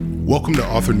Welcome to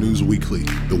Author News Weekly,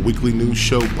 the weekly news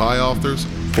show by authors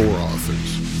for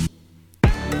authors.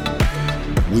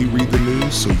 We read the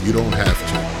news so you don't have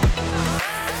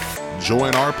to.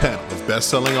 Join our panel of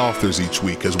best-selling authors each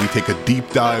week as we take a deep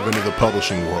dive into the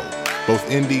publishing world, both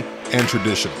indie and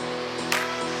traditional.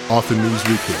 Author News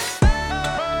Weekly.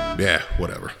 Yeah,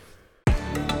 whatever.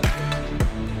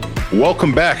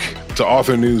 Welcome back to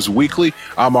Author News Weekly.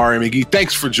 I'm Ari McGee.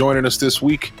 Thanks for joining us this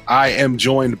week. I am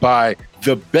joined by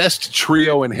the best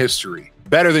trio in history.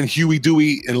 Better than Huey,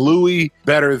 Dewey, and Louie.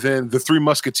 Better than the Three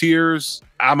Musketeers.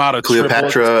 I'm out of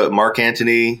Cleopatra, triplets. Mark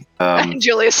Antony. And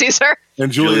Julius Caesar.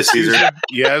 And Julius Caesar.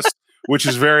 Yes, which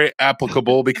is very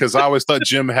applicable because I always thought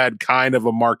Jim had kind of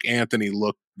a Mark Antony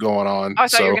look going on. Oh, I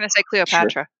thought you were going to say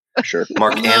Cleopatra. Sure.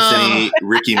 Mark Antony,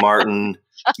 Ricky Martin,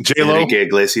 J-Lo, Enrique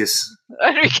Iglesias.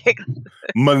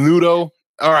 Menudo.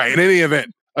 All right, in any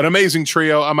event, an amazing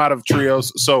trio. I'm out of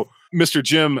trios. So, Mr.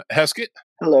 Jim Heskett.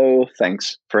 Hello,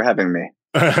 thanks for having me.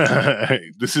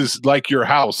 This is like your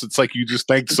house. It's like you just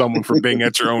thanked someone for being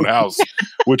at your own house,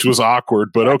 which was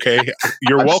awkward, but okay.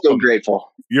 You're I'm welcome. so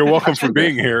grateful. You're welcome for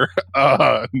being here.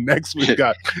 Next, we've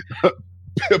got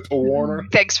Pippa Warner.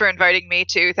 Thanks for inviting me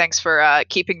too. Thanks for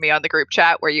keeping me on the group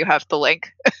chat where you have the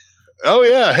link. Oh,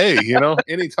 yeah. Hey,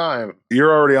 anytime.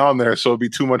 You're already on there, so it'd be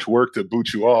too much work to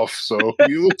boot you off. So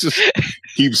you just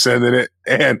keep sending it.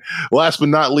 And last but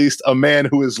not least, a man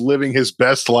who is living his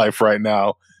best life right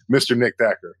now, Mr. Nick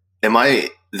Thacker. Am I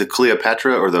the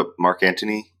Cleopatra or the Mark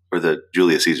Antony or the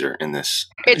Julius Caesar in this?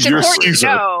 It's You're important Caesar.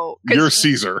 to know. 'Cause You're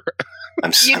Caesar.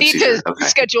 I'm you need Caesar. to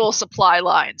schedule supply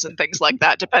lines and things like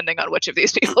that, depending on which of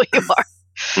these people you are.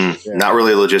 Yeah. Not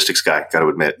really a logistics guy, got to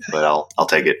admit, but I'll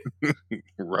take it.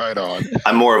 Right on.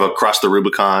 I'm more of a cross the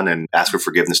Rubicon and ask for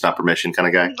forgiveness, not permission kind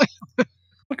of guy.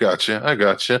 I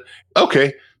gotcha.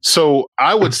 Okay. So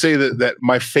I would say that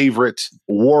my favorite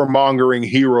warmongering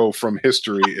hero from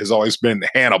history has always been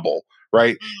Hannibal,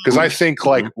 right? Because I think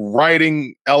like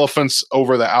riding elephants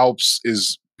over the Alps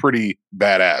is pretty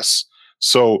badass.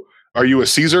 So are you a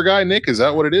Caesar guy, Nick? Is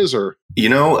that what it is? Or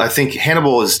I think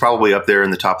Hannibal is probably up there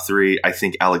in the top three. I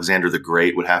think Alexander the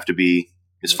Great would have to be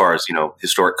as far as,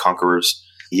 historic conquerors.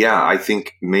 Yeah, I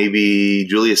think maybe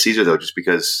Julius Caesar, though, just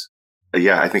because,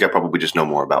 I think I probably just know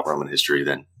more about Roman history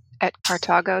than. Et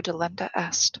Carthago delenda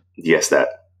est. Yes, that.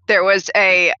 There was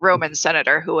a Roman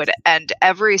senator who would end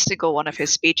every single one of his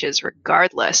speeches,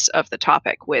 regardless of the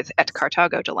topic, with Et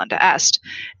Carthago delenda est,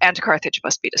 and Carthage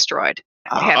must be destroyed.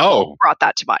 Hannibal brought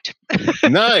that to mind.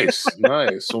 Nice.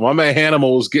 Well, my man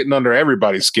Hannibal was getting under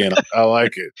everybody's skin. I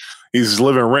like it. He's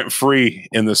living rent free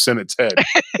in the Senate's head.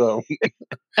 So,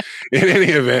 in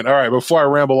any event, all right. Before I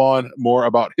ramble on more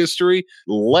about history,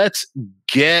 let's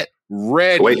get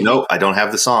ready. Wait, no, I don't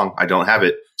have the song. I don't have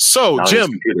it. So,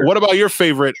 Jim, what about your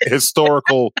favorite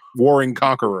historical warring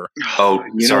conqueror? Oh,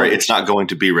 sorry, it's not going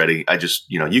to be ready. I just,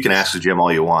 you can ask the Jim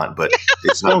all you want, but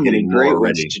it's not getting more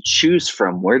ready. To choose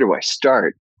from. Where do I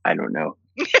start? I don't know.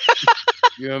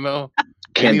 You don't know?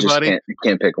 Can't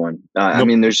pick one. I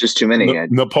mean, there's just too many.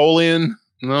 Napoleon?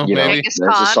 No, maybe.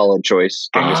 That's a solid choice.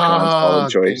 Genghis Khan, solid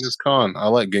choice. Genghis Khan. I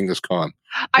like Genghis Khan.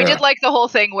 I did like the whole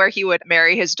thing where he would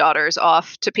marry his daughters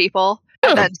off to people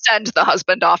and then send the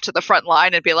husband off to the front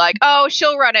line and be like, oh,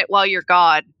 she'll run it while you're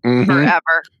gone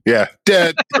forever. Yeah,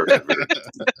 dead.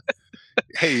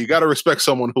 Hey, you got to respect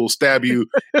someone who will stab you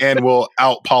and will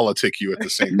out-politic you at the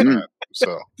same time.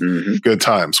 So, good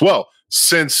times. Well,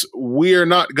 since we're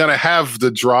not going to have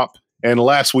the drop, and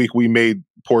last week we made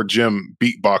poor Jim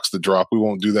beatbox the drop, we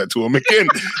won't do that to him again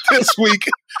this week.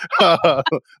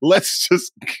 Let's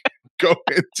just go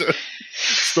into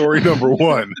story number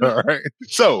one. All right.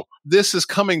 So this is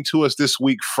coming to us this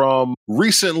week from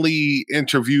recently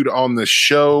interviewed on the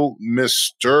show,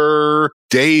 Mr.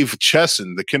 Dave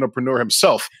Chesson, the Kindlepreneur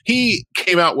himself. He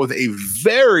came out with a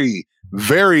very,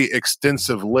 very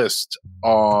extensive list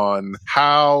on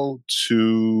how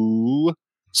to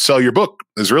sell your book,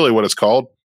 is really what it's called.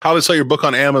 How to sell your book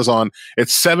on Amazon.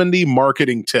 It's 70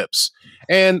 marketing tips.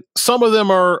 And some of them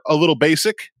are a little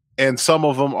basic, and some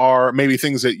of them are maybe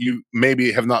things that you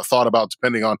maybe have not thought about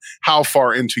depending on how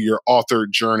far into your author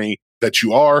journey that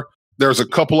you are. There's a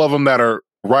couple of them that are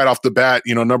right off the bat.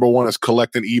 Number one is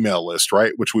collect an email list,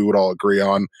 right? Which we would all agree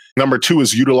on. Number two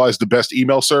is utilize the best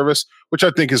email service, which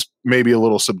I think is maybe a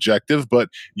little subjective, but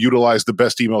utilize the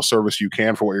best email service you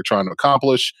can for what you're trying to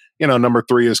accomplish. Number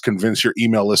three is convince your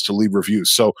email list to leave reviews.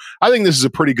 So I think this is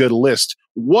a pretty good list.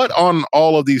 What on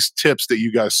all of these tips that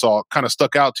you guys saw kind of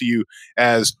stuck out to you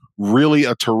as really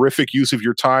a terrific use of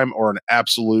your time or an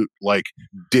absolute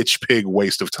ditch pig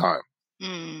waste of time?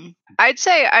 I'd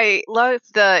say I love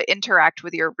the interact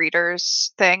with your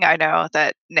readers thing. I know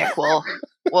that Nick will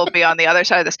will be on the other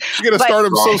side of this. You're gonna start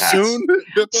them so soon.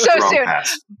 So soon.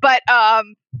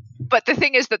 But the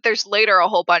thing is that there's later a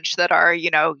whole bunch that are,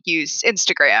 use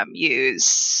Instagram,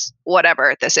 use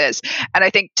whatever this is. And I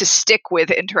think to stick with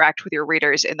interact with your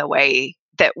readers in the way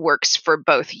that works for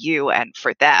both you and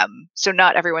for them. So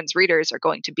not everyone's readers are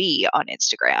going to be on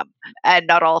Instagram, and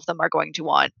not all of them are going to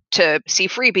want to see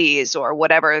freebies or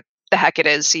whatever the heck it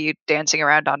is, see you dancing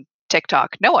around on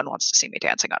TikTok. No one wants to see me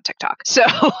dancing on TikTok.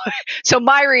 So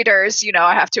my readers,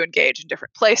 I have to engage in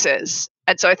different places.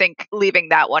 And so I think leaving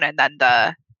that one and then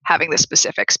having the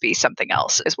specifics be something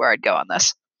else is where I'd go on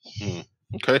this.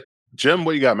 Okay. Jim,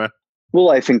 what you got, man? Well,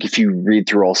 I think if you read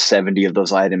through all 70 of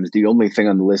those items, the only thing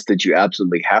on the list that you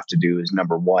absolutely have to do is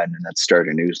number one, and that's start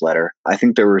a newsletter. I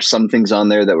think there were some things on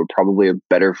there that were probably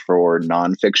better for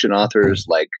nonfiction authors,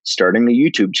 like starting a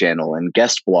YouTube channel and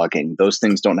guest blogging. Those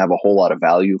things don't have a whole lot of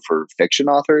value for fiction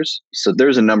authors. So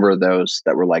there's a number of those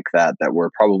that were like that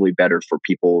were probably better for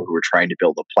people who were trying to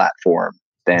build a platform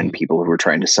than people who were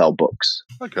trying to sell books.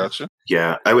 I gotcha.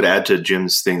 Yeah, I would add to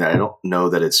Jim's thing that I don't know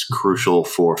that it's crucial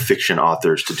for fiction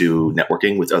authors to do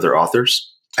networking with other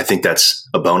authors. I think that's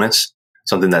a bonus,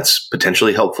 something that's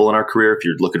potentially helpful in our career if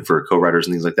you're looking for co-writers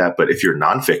and things like that. But if you're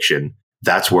nonfiction,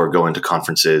 that's where going to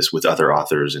conferences with other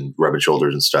authors and rubbing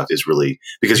shoulders and stuff is really,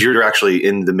 because you're actually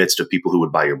in the midst of people who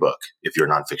would buy your book if you're a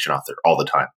nonfiction author all the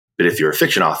time. But if you're a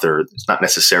fiction author, it's not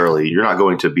necessarily, you're not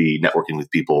going to be networking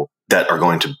with people that are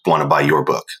going to want to buy your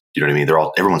book. You know what I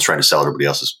mean? Everyone's trying to sell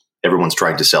everyone's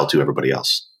trying to sell to everybody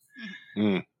else.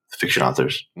 Fiction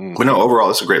authors. But no, overall,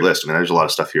 it's a great list. I mean, there's a lot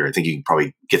of stuff here. I think you can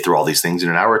probably get through all these things in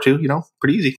an hour or two,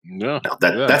 pretty easy. Yeah.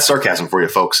 No, that's sarcasm for you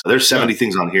folks. There's 70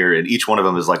 things on here and each one of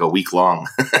them is like a week long.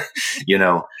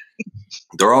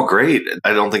 They're all great.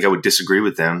 I don't think I would disagree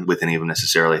with any of them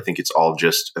necessarily. I think it's all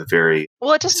just a very...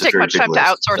 Well, it doesn't take much time to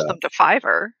outsource them to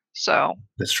Fiverr. So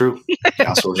that's true.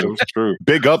 That's true.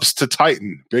 Big ups to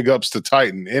Titan.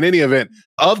 In any event,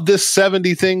 of this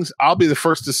 70 things, I'll be the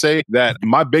first to say that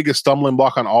my biggest stumbling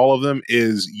block on all of them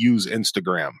is use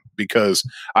Instagram, because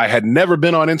I had never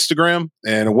been on Instagram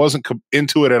and wasn't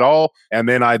into it at all. And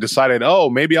then I decided,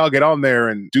 maybe I'll get on there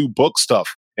and do book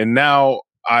stuff. And now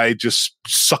I just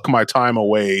suck my time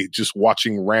away just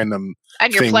watching random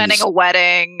and you're things. Planning a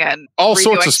wedding and all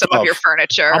sorts of some stuff. Of your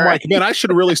furniture. I'm like, man, I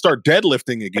should really start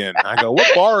deadlifting again. I go,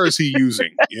 what bar is he using?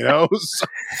 So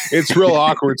it's real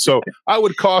awkward. So I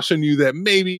would caution you that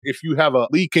maybe if you have a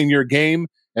leak in your game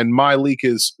and my leak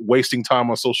is wasting time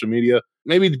on social media,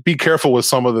 maybe be careful with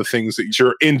some of the things that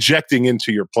you're injecting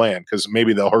into your plan, because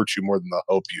maybe they'll hurt you more than they'll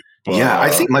help you. But, I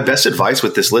think my best advice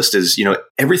with this list is,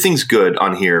 everything's good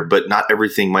on here, but not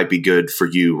everything might be good for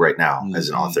you right now as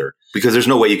an author, because there's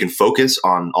no way you can focus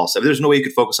on all seven. There's no way you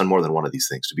could focus on more than one of these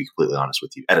things, to be completely honest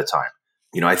with you, at a time.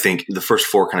 I think the first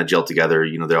four kind of gel together,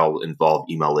 they all involve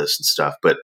email lists and stuff.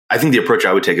 But I think the approach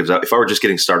I would take is, if I were just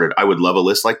getting started, I would love a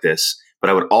list like this. But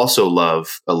I would also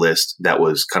love a list that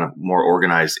was kind of more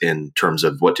organized in terms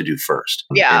of what to do first.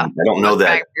 Yeah. And I don't know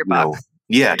that.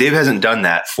 Dave hasn't done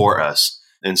that for us.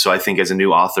 And so I think as a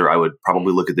new author, I would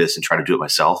probably look at this and try to do it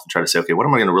myself and try to say, okay, what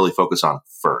am I going to really focus on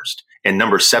first? And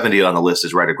number 70 on the list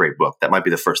is write a great book. That might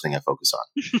be the first thing I focus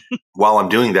on. While I'm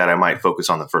doing that, I might focus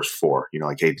on the first four,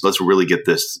 hey, let's really get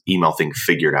this email thing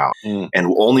figured out. And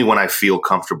only when I feel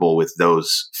comfortable with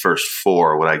those first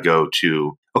four would I go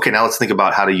to, okay, now let's think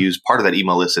about how to use part of that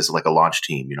email list as like a launch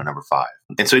team, number 5.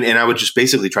 And I would just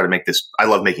basically try to make this, I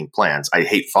love making plans. I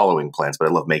hate following plans, but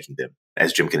I love making them,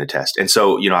 as Jim can attest. And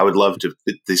so, I would love to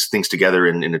put these things together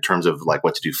in terms of like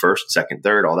what to do first, second,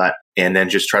 third, all that, and then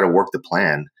just try to work the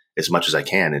plan as much as I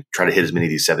can and try to hit as many of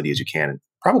these 70 as you can. It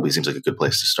probably seems like a good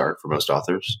place to start for most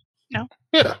authors. No.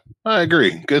 Yeah, I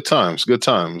agree. Good times.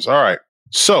 All right.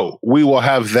 So we will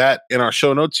have that in our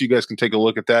show notes. You guys can take a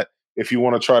look at that if you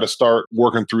want to try to start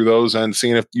working through those and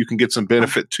seeing if you can get some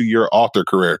benefit to your author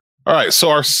career. All right. So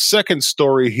our second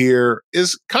story here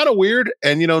is kind of weird.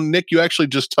 And, Nick, you actually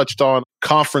just touched on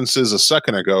conferences a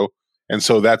second ago. And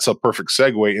so that's a perfect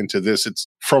segue into this. It's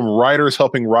from Writers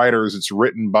Helping Writers. It's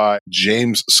written by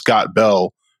James Scott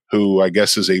Bell, who I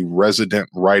guess is a resident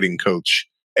writing coach.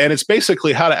 And it's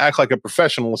basically how to act like a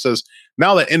professional. It says,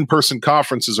 now that in-person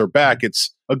conferences are back,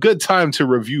 it's a good time to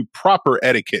review proper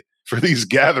etiquette for these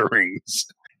gatherings.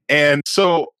 And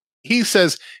so he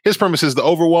says his premise is the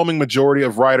overwhelming majority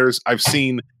of writers I've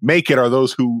seen make it are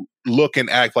those who look and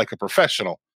act like a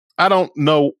professional. I don't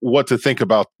know what to think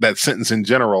about that sentence in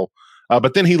general.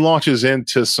 But then he launches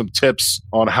into some tips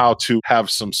on how to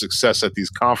have some success at these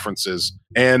conferences.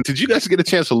 And did you guys get a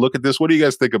chance to look at this? What do you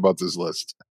guys think about this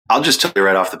list? I'll just tell you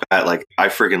right off the bat, like, I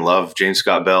freaking love James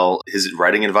Scott Bell. His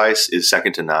writing advice is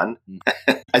second to none.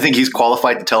 I think he's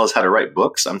qualified to tell us how to write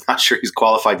books. I'm not sure he's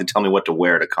qualified to tell me what to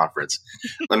wear at a conference.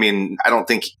 I mean, I don't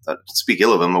think, speak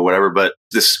ill of him or whatever, but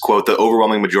this quote, the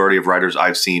overwhelming majority of writers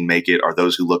I've seen make it are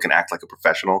those who look and act like a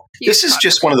professional. This is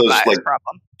just one of those, like,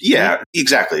 problem. Yeah,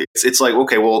 exactly. It's like,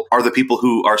 okay, well, are the people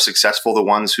who are successful the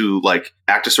ones who, like,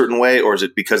 act a certain way, or is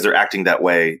it because they're acting that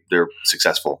way, they're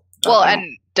successful? Well,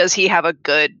 and does he have a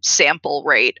good sample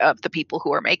rate of the people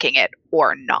who are making it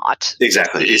or not?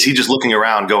 Exactly. Is he just looking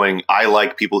around going, I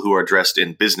like people who are dressed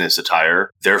in business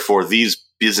attire, therefore these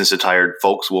business attired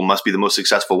folks must be the most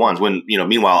successful ones. When,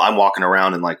 meanwhile, I'm walking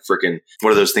around in like freaking,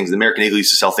 what are those things? The American Eagle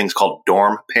used to sell things called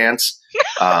dorm pants.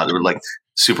 They were like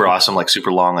super awesome, like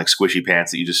super long, like squishy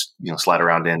pants that you just, slide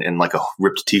around in, and like a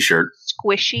ripped t-shirt.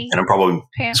 Squishy. And I'm probably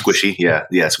pants. Squishy. Yeah.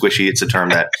 Squishy. It's a term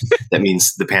that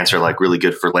means the pants are like really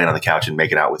good for laying on the couch and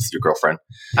making out with your girlfriend.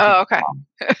 Oh, okay.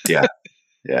 Yeah.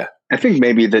 Yeah. I think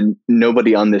maybe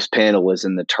nobody on this panel is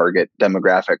in the target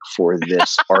demographic for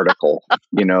this article.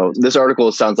 This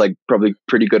article sounds like probably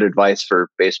pretty good advice for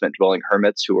basement dwelling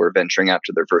hermits who are venturing out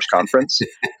to their first conference.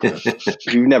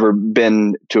 If you've never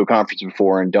been to a conference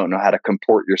before and don't know how to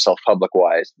comport yourself public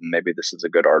wise, then maybe this is a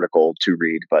good article to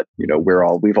read. But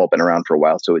we've all been around for a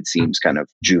while, so it seems kind of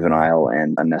juvenile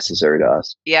and unnecessary to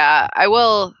us. Yeah, I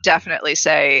will definitely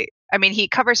say, I mean, he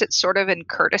covers it sort of in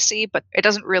courtesy, but it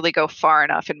doesn't really go far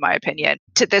enough, in my opinion.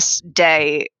 To this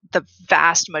day, the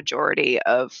vast majority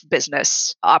of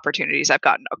business opportunities I've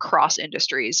gotten across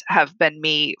industries have been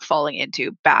me falling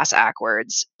into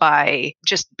backwards by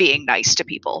just being nice to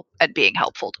people and being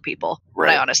helpful to people.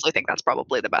 Right. And I honestly think that's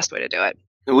probably the best way to do it.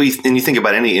 And you think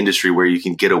about any industry where you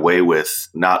can get away with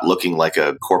not looking like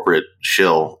a corporate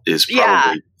shill is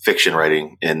probably fiction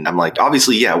writing. And I'm like,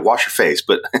 obviously, wash your face,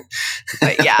 but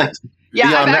yeah.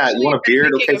 Beyond that, you want a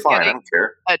beard? Okay, fine. I don't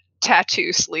care. A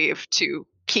tattoo sleeve to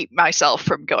keep myself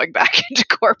from going back into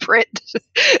corporate.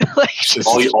 Like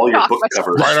all your book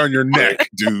covers. Right on your neck,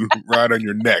 dude. Right on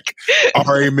your neck.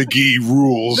 R.A. McGee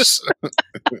rules.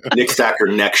 Nick Thacker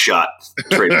neck shot.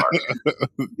 Trademark.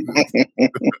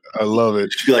 I love it.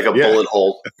 It should be like a bullet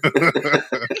hole.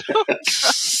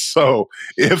 So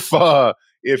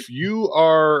if you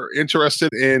are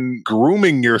interested in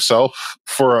grooming yourself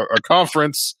for a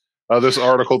conference, this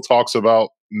article talks about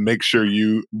make sure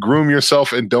you groom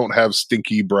yourself and don't have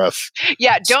stinky breath.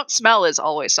 Yeah, don't smell is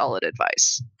always solid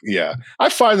advice. Yeah. I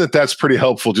find that that's pretty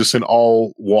helpful just in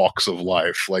all walks of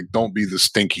life. Like, don't be the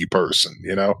stinky person,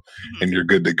 and you're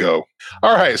good to go.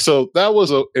 All right. So that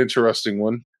was an interesting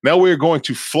one. Now we're going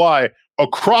to fly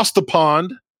across the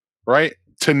pond, right,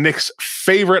 to Nick's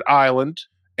favorite island.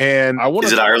 And I want to.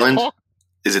 Is it Ireland?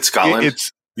 Is it Scotland?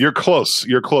 You're close.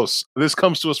 You're close. This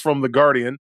comes to us from The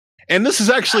Guardian. And this is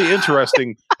actually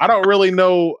interesting. I don't really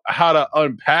know how to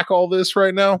unpack all this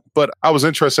right now, but I was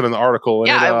interested in the article.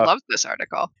 And I love this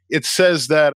article. It says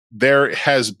that there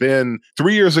has been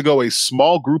 3 years ago, a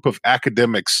small group of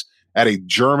academics at a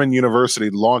German university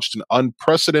launched an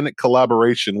unprecedented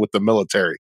collaboration with the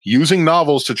military, using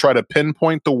novels to try to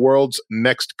pinpoint the world's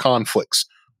next conflicts.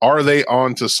 Are they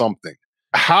on to something?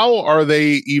 How are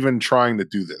they even trying to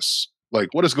do this? Like,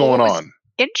 what is going on?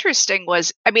 Interesting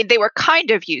was, I mean, they were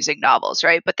kind of using novels,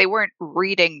 right? But they weren't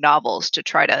reading novels to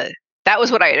try to, that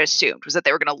was what I had assumed, was that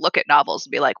they were going to look at novels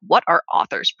and be like, what are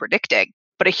authors predicting?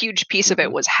 But a huge piece of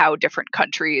it was how different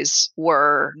countries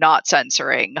were not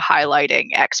censoring, highlighting,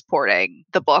 exporting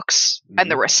the books and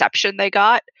the reception they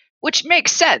got, which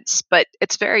makes sense, but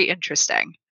it's very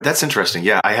interesting. That's interesting.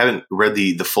 Yeah, I haven't read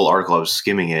the full article. I was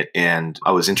skimming it, and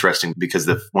I was interested because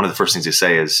one of the first things they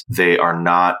say is they are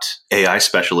not AI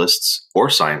specialists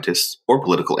or scientists or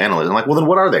political analysts. I'm like, well, then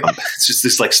what are they? It's just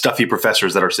this like stuffy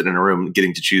professors that are sitting in a room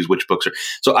getting to choose which books are.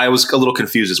 So I was a little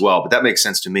confused as well, but that makes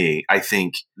sense to me. I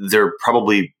think they're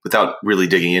probably, without really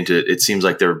digging into it, it seems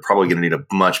like they're probably going to need a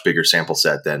much bigger sample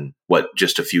set than what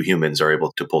just a few humans are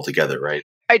able to pull together, right?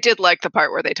 I did like the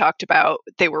part where they talked about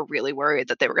they were really worried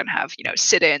that they were going to have,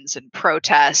 sit-ins and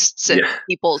protests and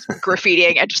people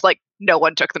graffitiing, and just like no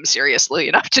one took them seriously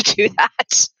enough to do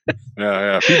that.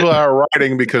 Yeah. People are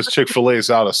writing because Chick-fil-A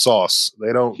is out of sauce.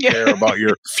 They don't care about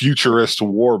your futurist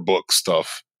war book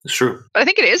stuff. It's true. But I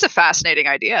think it is a fascinating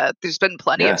idea. There's been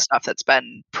plenty of stuff that's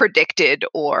been predicted,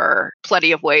 or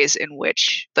plenty of ways in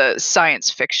which the science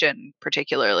fiction,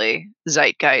 particularly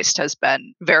zeitgeist, has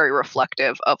been very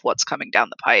reflective of what's coming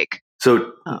down the pike.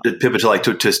 So, Pippa, to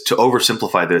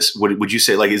oversimplify this, would you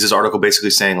say, like, is this article basically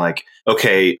saying, like,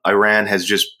 okay, Iran has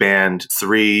just banned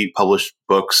 3 published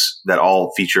books that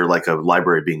all feature like a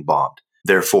library being bombed?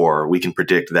 Therefore, we can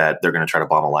predict that they're going to try to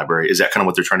bomb a library. Is that kind of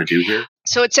what they're trying to do here?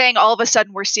 So it's saying all of a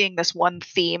sudden we're seeing this one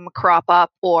theme crop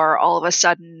up, or all of a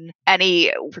sudden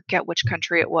forget which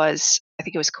country it was. I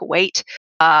think it was Kuwait.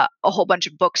 A whole bunch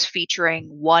of books featuring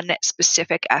one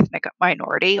specific ethnic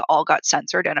minority all got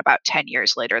censored, and about 10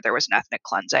 years later, there was an ethnic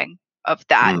cleansing of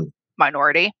that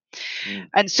minority.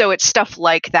 And so it's stuff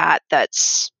like that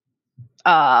that's,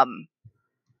 or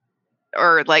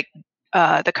like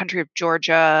the country of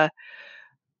Georgia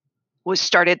was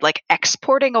started like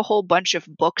exporting a whole bunch of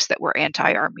books that were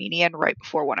anti-Armenian right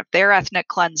before one of their ethnic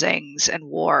cleansings and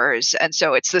wars. And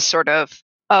so it's this sort of,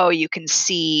 you can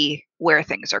see where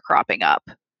things are cropping up.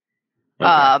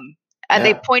 Okay. And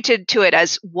they pointed to it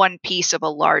as one piece of a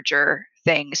larger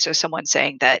thing. So someone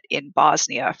saying that in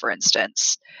Bosnia, for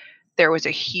instance, there was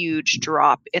a huge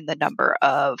drop in the number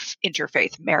of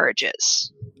interfaith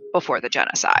marriages before the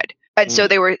genocide. And so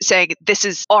they were saying,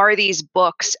 are these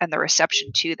books and the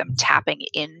reception to them tapping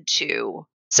into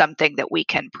something that we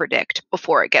can predict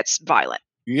before it gets violent?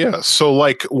 Yeah. So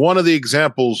like one of the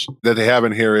examples that they have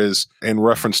in here is in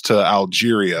reference to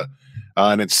Algeria.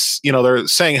 And it's, they're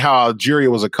saying how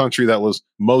Algeria was a country that was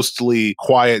mostly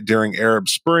quiet during Arab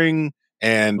Spring,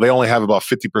 and they only have about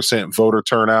 50% voter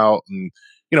turnout. And,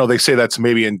 they say that's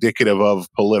maybe indicative of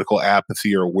political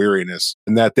apathy or weariness,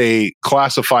 and that they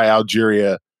classify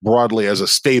Algeria broadly as a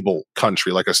stable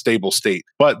country, like a stable state.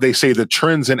 But they say the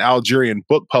trends in Algerian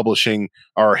book publishing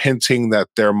are hinting that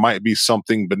there might be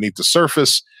something beneath the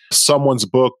surface. Someone's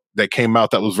book that came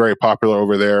out that was very popular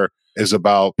over there is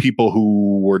about people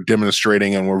who were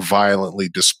demonstrating and were violently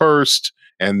dispersed.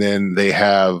 And then they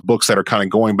have books that are kind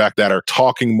of going back that are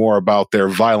talking more about their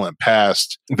violent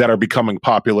past that are becoming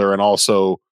popular. And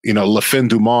also, Le Fin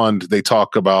du Monde, they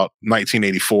talk about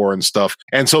 1984 and stuff.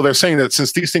 And so they're saying that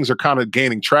since these things are kind of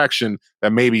gaining traction,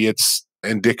 that maybe it's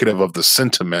indicative of the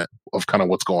sentiment of kind of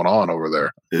what's going on over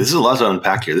there. This is a lot to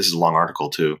unpack here. This is a long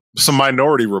article too. Some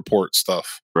Minority Report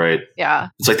stuff. Right. Yeah.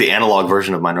 It's like the analog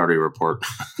version of Minority Report.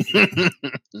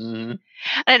 And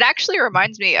it actually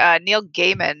reminds me, Neil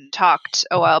Gaiman talked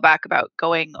a while back about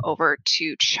going over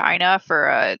to China for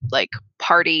a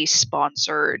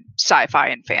party-sponsored sci-fi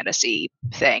and fantasy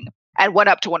thing, and went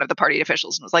up to one of the party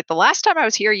officials and was like, the last time I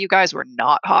was here, you guys were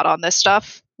not hot on this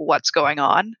stuff. What's going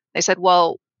on? They said,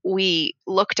 well, we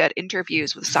looked at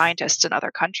interviews with scientists in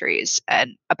other countries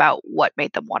and about what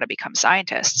made them want to become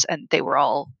scientists. And they were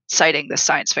all citing the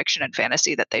science fiction and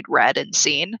fantasy that they'd read and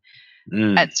seen.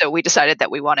 And so we decided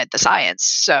that we wanted the science.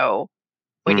 So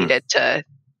we needed to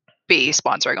be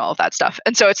sponsoring all of that stuff.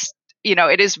 And so it's,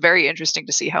 it is very interesting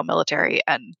to see how military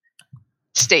and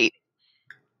state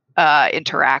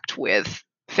interact with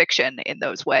fiction in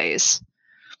those ways.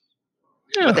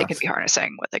 Yeah. What they can be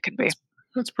harnessing, what they can be.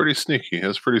 That's pretty sneaky.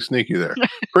 That's pretty sneaky there.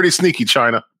 Pretty sneaky,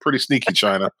 China. Pretty sneaky,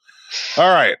 China. All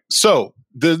right. So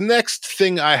the next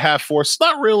thing I have for us, it's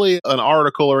not really an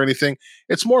article or anything.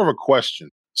 It's more of a question.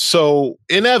 So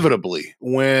inevitably,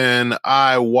 when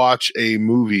I watch a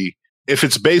movie, if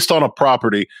it's based on a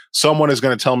property, someone is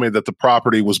going to tell me that the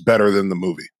property was better than the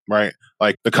movie, right?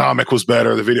 Like the comic was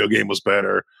better, the video game was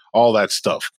better, all that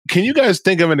stuff. Can you guys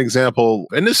think of an example?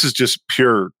 And this is just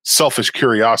pure selfish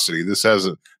curiosity. This has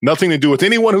nothing to do with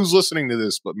anyone who's listening to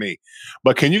this but me.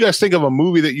 But can you guys think of a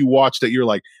movie that you watch that you're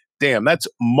like, damn, that's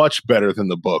much better than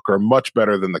the book or much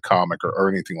better than the comic or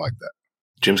anything like that?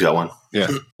 Jim's got one. Yeah.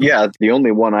 Yeah. The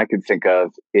only one I could think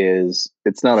of is,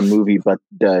 it's not a movie, but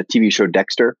the TV show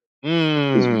Dexter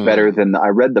is better than I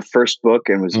read the first book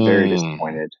and was very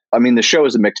disappointed. I mean, the show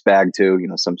is a mixed bag too.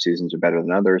 Some seasons are better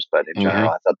than others, but in general,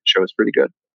 I thought the show was pretty good.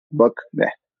 Book, meh.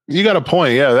 You got a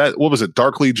point. Yeah. What was it?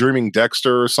 Darkly Dreaming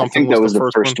Dexter or something? I think that was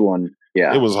the first one.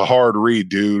 Yeah. It was a hard read,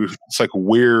 dude. It's like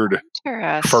weird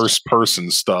first person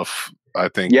stuff, I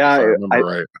think. Yeah. If I remember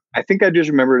right. I think I just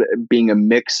remembered it being a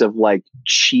mix of like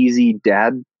cheesy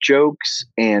dad jokes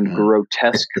and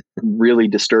grotesque, really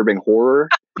disturbing horror.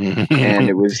 And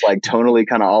it was like tonally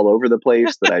kind of all over the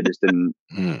place that I just didn't.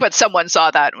 But someone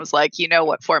saw that and was like, you know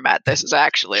what format this is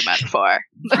actually meant for.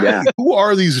 Yeah. Who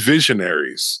are these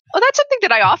visionaries? Well, that's something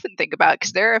that I often think about,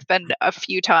 because there have been a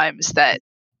few times that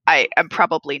I am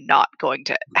probably not going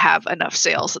to have enough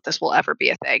sales that this will ever be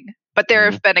a thing. But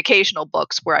there have been occasional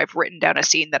books where I've written down a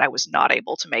scene that I was not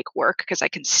able to make work because I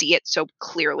can see it so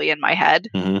clearly in my head,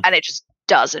 and it just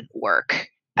doesn't work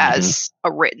as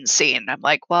a written scene. I'm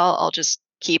like, well, I'll just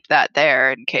keep that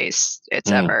there in case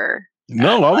it's ever.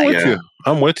 No, I'm with you.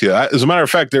 I'm with you. As a matter of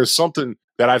fact, there's something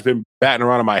that I've been batting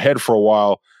around in my head for a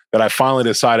while that I finally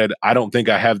decided I don't think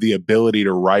I have the ability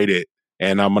to write it.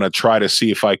 And I'm going to try to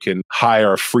see if I can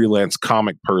hire a freelance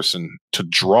comic person to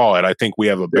draw it. I think we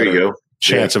have a better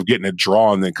chance of getting it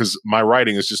drawn then, because my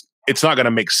writing is just, it's not going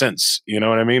to make sense. You know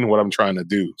what I mean? What I'm trying to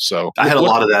do. So I had a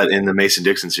lot of that in the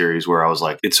Mason-Dixon series where I was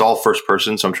like, it's all first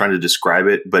person. So I'm trying to describe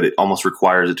it, but it almost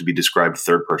requires it to be described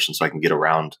third person so I can get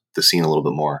around the scene a little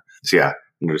bit more. So yeah,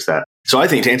 notice that. So I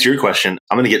think to answer your question,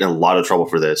 I'm going to get in a lot of trouble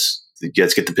for this.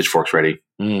 Let's get the pitchforks ready.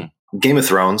 Game of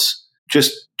Thrones,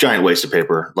 just giant waste of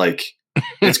paper. Like,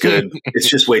 it's good. It's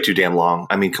just way too damn long.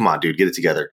 I mean, come on, dude, get it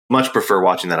together. Much prefer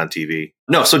watching that on TV.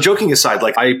 No, so joking aside,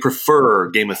 like I prefer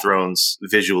Game of Thrones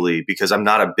visually because I'm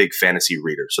not a big fantasy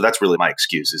reader. So that's really my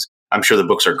excuses. I'm sure the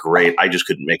books are great. I just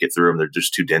couldn't make it through them. They're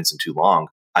just too dense and too long.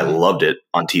 I loved it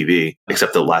on TV,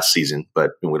 except the last season,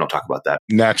 but we don't talk about that.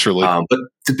 Naturally. But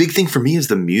the big thing for me is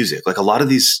the music. Like a lot of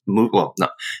these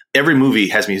every movie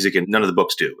has music and none of the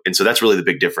books do. And so that's really the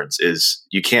big difference is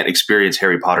you can't experience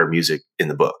Harry Potter music in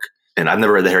the book. And I've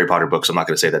never read the Harry Potter books. So I'm not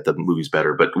going to say that the movie's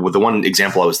better. But the one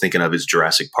example I was thinking of is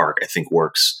Jurassic Park, I think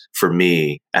works for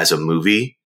me as a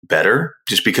movie better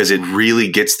just because it really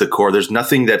gets the core. There's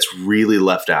nothing that's really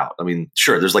left out. I mean,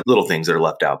 sure, there's like little things that are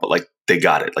left out, but like they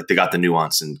got it. Like they got the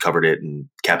nuance and covered it and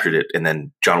captured it. And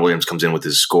then John Williams comes in with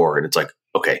his score and it's like,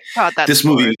 okay,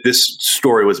 this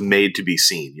story was made to be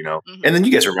seen, you know? Mm-hmm. And then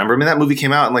you guys remember, I mean, that movie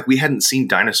came out and like we hadn't seen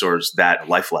dinosaurs that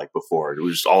lifelike before. It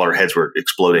was just all our heads were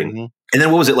exploding. Mm-hmm. And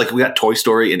then what was it? Like we got Toy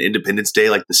Story and Independence Day,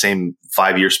 like the same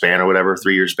 5-year span or whatever,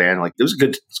 3-year span. Like it was a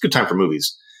good time for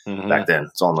movies back then.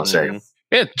 That's all I'm going to say.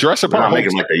 Yeah, Jurassic Park. Not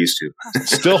making like I used to.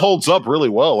 Still holds up really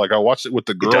well. Like I watched it with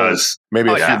the girls maybe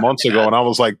a few months ago, and I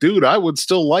was like, dude, I would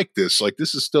still like this. Like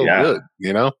this is still good,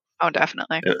 you know? Oh,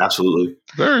 definitely. Yeah, absolutely.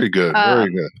 Very good.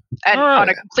 Very good. And on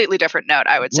a completely different note,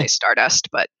 I would say Stardust,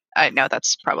 but I know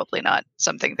that's probably not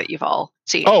something that you've all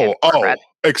seen. Read.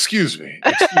 Excuse me.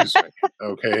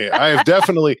 Okay. I have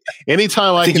definitely,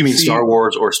 anytime I think you mean Star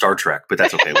Wars or Star Trek, but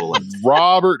that's okay. We'll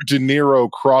Robert De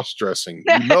Niro cross-dressing.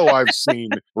 You know I've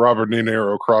seen Robert De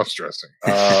Niro cross-dressing.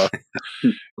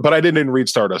 But I didn't read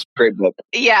Stardust. Great book.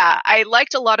 Yeah. I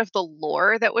liked a lot of the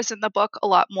lore that was in the book a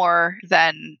lot more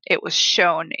than it was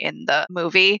shown in the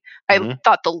movie. I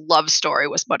thought the love story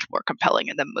was much more compelling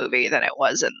in the movie than it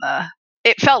was in the...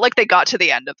 It felt like they got to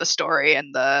the end of the story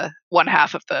and the one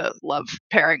half of the love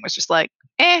pairing was just like,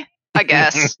 I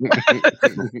guess.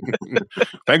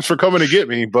 Thanks for coming to get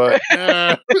me, but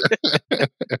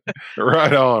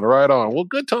right on. Well,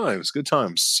 good times.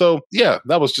 So yeah,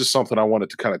 that was just something I wanted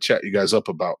to kind of chat you guys up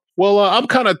about. Well, I'm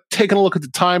kind of taking a look at the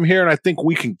time here, and I think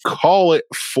we can call it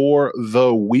for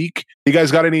the week. You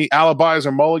guys got any alibis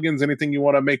or mulligans? Anything you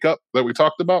want to make up that we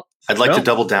talked about? I'd like to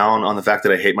double down on the fact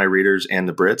that I hate my readers and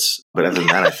the Brits, but other than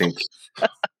that, I think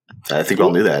we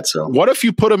all knew that. So, what if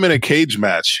you put them in a cage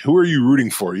match? Who are you rooting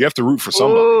for? You have to root for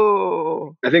somebody.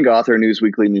 Ooh. I think Author News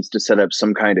Weekly needs to set up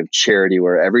some kind of charity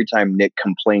where every time Nick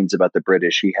complains about the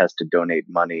British, he has to donate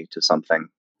money to something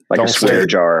like a swear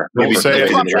jar. Don't say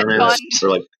it. Or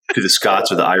like to the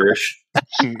Scots or the Irish.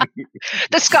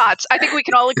 The Scots. I think we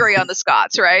can all agree on the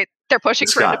Scots, right? They're pushing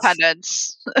for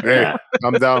independence. Hey,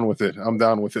 I'm down with it.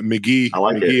 McGee, I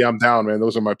like it. I'm down, man.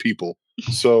 Those are my people.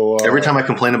 So every time I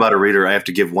complain about a reader, I have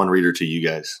to give one reader to you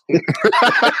guys.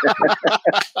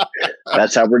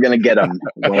 That's how we're going to get them.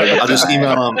 I'll just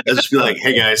email them. I'll just be like,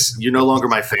 hey guys, you're no longer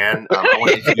my fan. I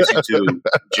want to introduce you to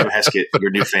Jim Heskett,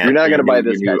 your new fan. You're not going to buy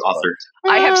this new author.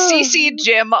 I have CC'd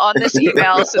Jim on this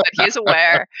email so that he's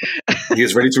aware. He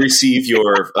is ready to receive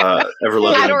your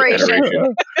ever-loving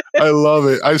adoration. I love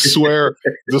it. I swear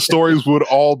the stories would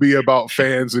all be about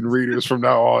fans and readers from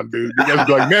now on, dude. You guys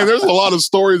be like, man, there's a lot of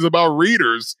stories about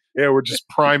readers. Yeah, we're just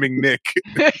priming Nick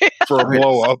for a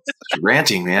blow-up. It's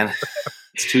ranting, man.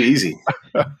 It's too easy.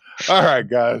 All right,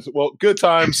 guys. Well, good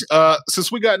times.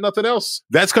 Since we got nothing else,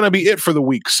 that's going to be it for the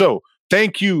week. So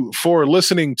thank you for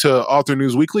listening to Author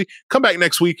News Weekly. Come back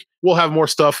next week. We'll have more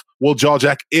stuff. We'll jaw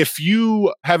jack. If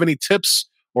you have any tips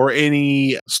or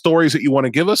any stories that you want to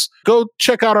give us, go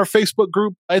check out our Facebook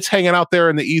group. It's hanging out there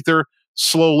in the ether,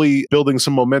 slowly building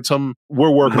some momentum.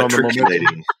 We're working on the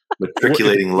momentum.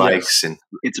 Matriculating likes. And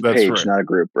it's a page, not a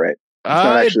group, right? It's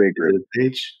not actually a group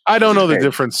page. I don't know the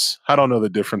difference. I'm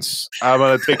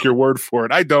going to take your word for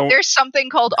it. I don't. There's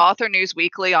something called Author News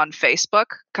Weekly on Facebook.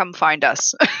 Come find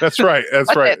us. That's right.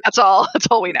 That's right. That's all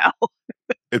we know.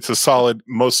 It's a solid,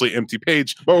 mostly empty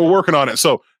page, but we're working on it.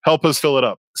 So help us fill it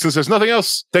up. Since there's nothing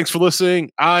else, thanks for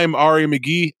listening. I'm Ari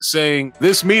McGee saying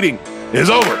this meeting is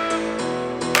over.